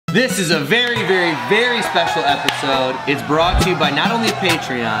This is a very, very, very special episode. It's brought to you by not only a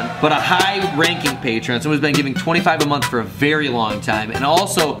Patreon, but a high-ranking Patreon, someone who's been giving $25 a month for a very long time, and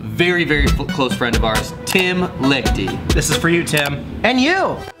also very, very close friend of ours, Tim Lichty. This is for you, Tim. And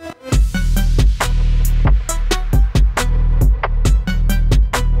you!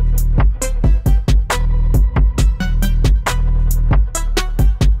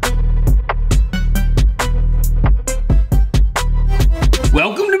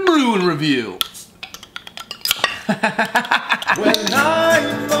 Welcome to Brew and Review. When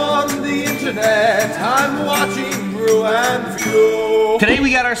I'm on the internet, I'm watching Brew and Review. Today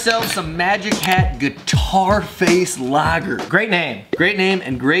we got ourselves some Magic Hat Guitar Face Lager. Great name. Great name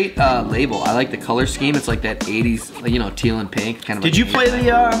and great label. I like the color scheme. It's like that 80s, you know, teal and pink. Kind of. Did you play the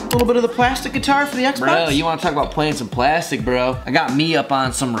little bit of the plastic guitar for the Xbox? Bro, you want to talk about playing some plastic, bro? I got me up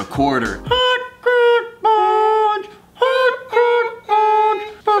on some recorder.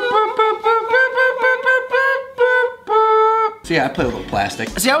 So yeah, I play a little plastic.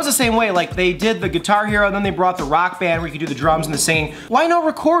 See, I was the same way. Like, they did the Guitar Hero, and then they brought the Rock Band where you could do the drums and the singing. Why no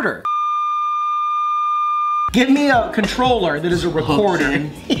recorder? Give me a controller that is a recorder.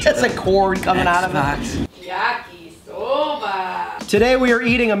 It has a cord coming out of it. Yakisoba. Today we are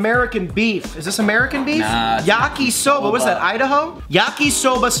eating American beef. Is this American beef? Nah. Yakisoba. What's that, Idaho?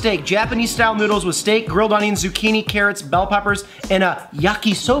 Yakisoba steak. Japanese style noodles with steak, grilled onions, zucchini, carrots, bell peppers, and a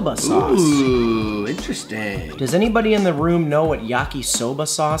yakisoba sauce. Ooh, interesting. Does anybody in the room know what yakisoba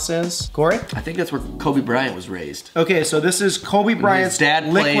sauce is? Corey? I think that's where Kobe Bryant was raised. Okay, so this is Kobe Bryant's dad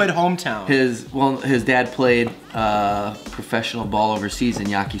liquid hometown. His dad played professional ball overseas in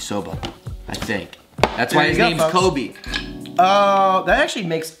Yakisoba, I think. That's why his name's Kobe. Oh, that actually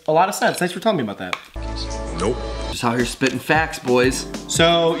makes a lot of sense. Thanks for telling me about that. Nope. Just out here spitting facts, boys.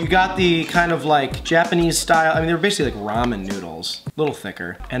 So you got the kind of like Japanese style, I mean, they're basically like ramen noodles, a little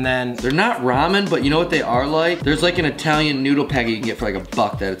thicker. And then They're not ramen, but you know what they are like? There's like an Italian noodle packet you can get for like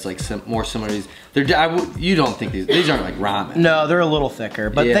 $1 that it's like more similar to these. You don't think these aren't like ramen. no, they're a little thicker,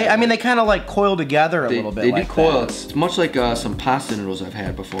 but Yeah. they kind of like coil together a little bit. They like do coil. that. It's much like some pasta noodles I've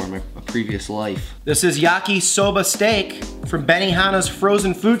had before in my previous life. This is yakisoba steak from Benihana's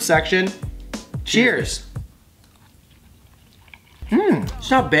frozen food section. Cheers. It's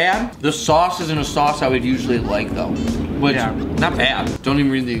not bad. The sauce isn't a sauce I would usually like though. Which, Yeah. not bad. Don't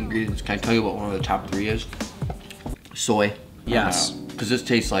even read the ingredients. Can I tell you what one of the top 3 is? Soy. Yes. Because this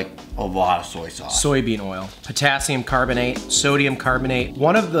tastes like a lot of soy sauce. Soybean oil, potassium carbonate, sodium carbonate.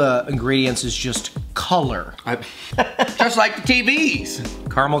 One of the ingredients is just color. Just like the TVs.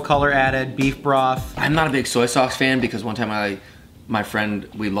 Caramel color added, beef broth. I'm not a big soy sauce fan because one time my friend,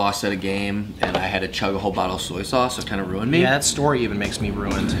 we lost at a game and I had to chug a whole bottle of soy sauce, so it kind of ruined me. Yeah, that story even makes me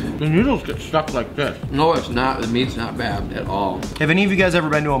ruined. The noodles get stuck like this. No, it's not. The meat's not bad at all. Have any of you guys ever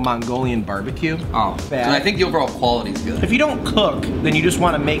been to a Mongolian barbecue? Oh, Bad. 'cause I think the overall quality is good. If you don't cook, then you just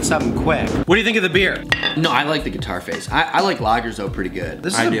want to make something quick. What do you think of the beer? No, I like the Guitar Face. I like lagers though pretty good.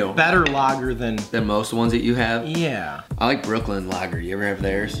 This is I a do. better lager than Most ones that you have. yeah. I like Brooklyn Lager. You ever have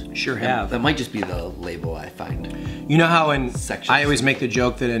theirs? Sure have. That might just be the label I find. You know how in Sections. I always make the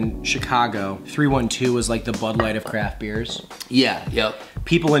joke that in Chicago, 312 was like the Bud Light of craft beers. Yeah, yep.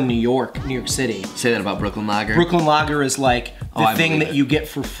 People in New York City, Say that about Brooklyn Lager. Brooklyn Lager is like the I thing believe that it. you get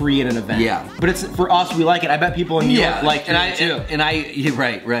for free at an event. Yeah. But it's for us, we like it. I bet people in New York like it too.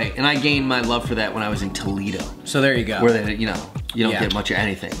 Yeah, right. And I gained my love for that when I was in Toledo, So there you go. where they, you don't Yeah. get much of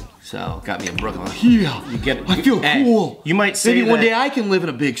anything. So got me in Brooklyn. Like, yeah, You get it. I feel Hey, cool. you might say maybe one that- day I can live in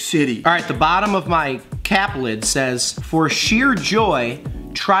a big city. All right, the bottom of my cap lid says, "For sheer joy,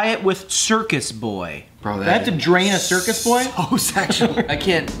 try it with Circus Boy." Bro, Do I have to drain a Circus Boy? so sexual. I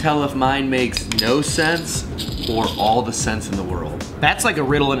can't tell if mine makes no sense or all the sense in the world. That's like a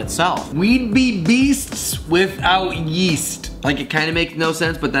riddle in itself. We'd be beasts without yeast. Like it kind of makes no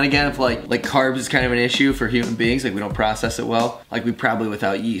sense, but then again, if like carbs is kind of an issue for human beings, like we don't process it well, like we probably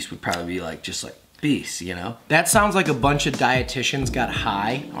without yeast would probably be like just like beasts, you know? That sounds like a bunch of dietitians got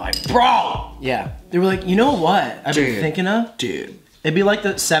high. I'm like, bro, Yeah. They were like, you know what I've been Dude. thinking of? dude. It'd be like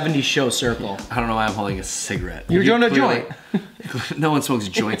the 70s show circle. I don't know why I'm holding a cigarette. You're doing a Clearly- No one smokes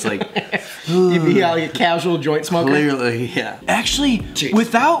joints like You'd be like a casual joint smoker. clearly, yeah. Actually, Dude.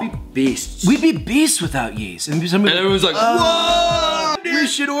 without, Beasts. we'd be beasts without yeast. And somebody, And everyone's like, whoa! we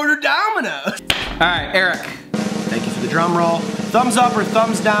should order Domino's. All right, Eric, thank you for the drum roll. Thumbs up or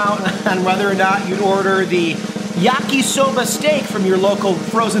thumbs down on whether or not you'd order the yakisoba steak from your local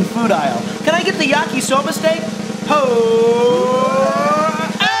frozen food aisle. Can I get the yakisoba steak? Ho!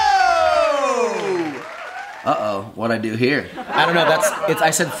 Uh-oh, what'd I do here? I don't know, I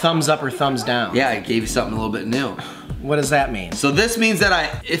said thumbs up or thumbs down. Yeah, I gave you something a little bit new. What does that mean? So this means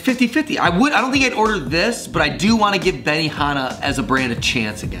that 50-50. I don't think I'd order this, but I do want to give Benihana as a brand a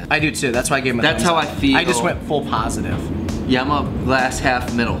chance again. I do too. That's why I gave him a That's thumbs how up. I feel. I just went full positive. Yeah, I'm a glass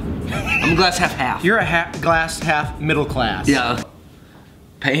half middle. I'm a glass half. You're a glass half middle class. Yeah.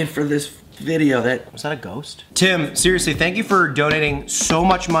 Paying for this video. Was that a ghost? Tim, seriously, thank you for donating so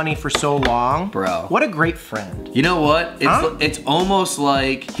much money for so long. Bro. What a great friend. You know what? It's almost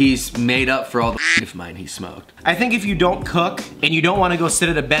like he's made up for all the of mine he smoked. I think if you don't cook and you don't want to go sit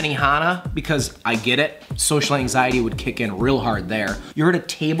at a Benihana, because I get it, social anxiety would kick in real hard there. You're at a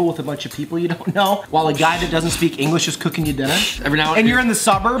table with a bunch of people you don't know, while a guy that doesn't speak English is cooking you dinner. Every now and you're in the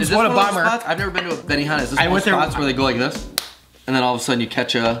suburbs. What a bummer. I've never been to a Benihana. Is this one of those spots where they go like this? And then all of a sudden you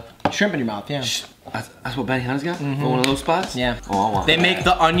catch a shrimp in your mouth, yeah. That's what Benihana's got? One of those spots? Yeah. Oh, I want They that. make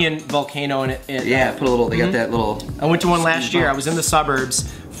the onion volcano in it. Yeah, put a little, they got that little... I went to one last year. I was in the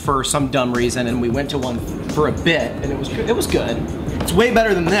suburbs for some dumb reason, and we went to one for a bit, and it was good. It's way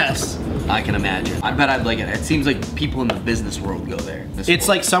better than this. I can imagine. I bet I'd like it. It seems like people in the business world go there. It's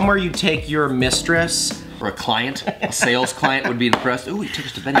like somewhere you take your mistress. Or a client, a sales client would be impressed. Ooh, he took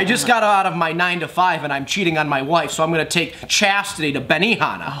us to Benihana. I just got out of my 9 to 5 and I'm cheating on my wife, so I'm gonna take Chastity to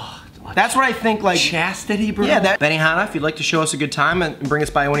Benihana. Oh, that's what I think, like... Chastity, bro? Yeah, Benihana, if you'd like to show us a good time and bring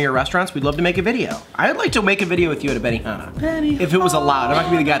us by one of your restaurants, we'd love to make a video. I'd like to make a video with you at a Benihana. If it was allowed. I'm not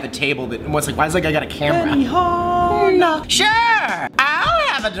gonna be the guy at the table that was like, why does that guy got a camera? Benihana. Sure, I'll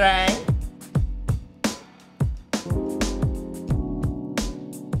have a drink.